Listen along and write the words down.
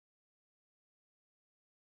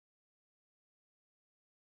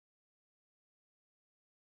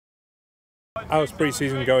how's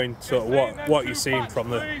pre-season going? Sort of what are you seeing from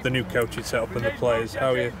the new coaching setup and the players?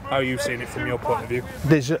 How are you seeing it from your point of view?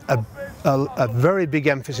 There's a very big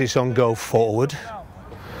emphasis on go forward.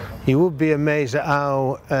 You would be amazed at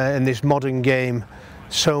how in this modern game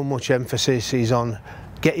so much emphasis is on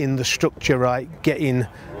getting the structure right, getting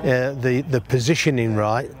the positioning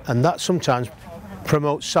right, and that sometimes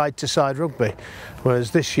promotes side-to-side rugby.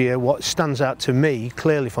 Whereas this year, what stands out to me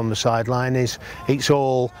clearly from the sideline is it's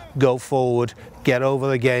all go forward, get over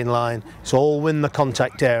the gain line, it's all win the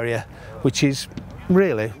contact area, which is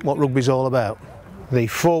really what rugby's all about. The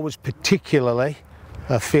forwards particularly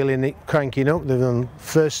are feeling it cranking up. They've done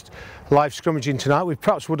first live scrummaging tonight. We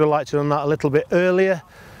perhaps would have liked to have done that a little bit earlier,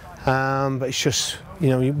 but it's just, you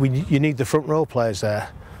know, you need the front row players there.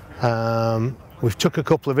 We've took a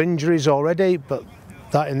couple of injuries already, but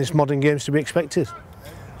that in this modern game is to be expected.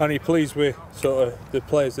 And are you pleased with sort of the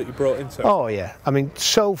players that you brought in? Oh yeah, I mean,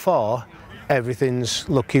 so far everything's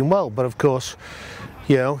looking well, but of course,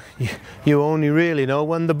 you know, you only really know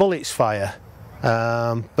when the bullets fire.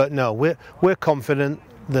 But no, we're confident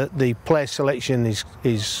that the player selection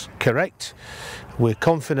is correct. We're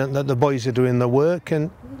confident that the boys are doing the work, and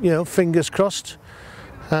you know, fingers crossed,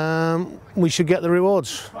 we should get the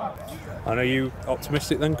rewards. And are you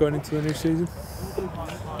optimistic then going into the new season?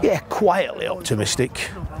 Yeah, quietly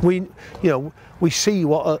optimistic. We see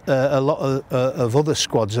what a lot of other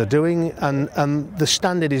squads are doing, and the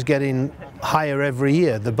standard is getting higher every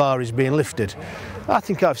year. The bar is being lifted. I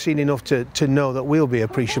think I've seen enough to know that we'll be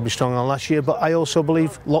appreciably stronger than last year, but I also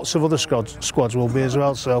believe lots of other squads will be as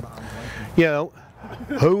well. So, you know,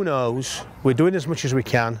 who knows? We're doing as much as we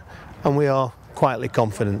can, and we are quietly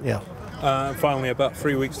confident. Yeah. Finally, about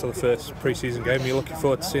 3 weeks to the first pre-season game. Are you looking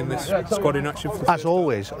forward to seeing this squad in action? For as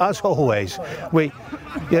always. We,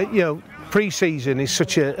 you know, pre-season is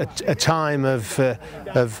such a time of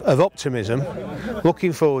optimism.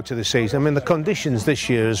 Looking forward to the season. I mean, the conditions this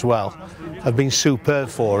year as well have been superb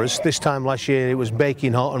for us. This time last year it was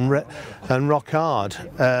baking hot and rock hard.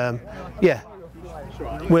 Yeah,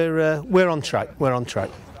 we're on track. We're on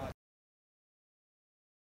track.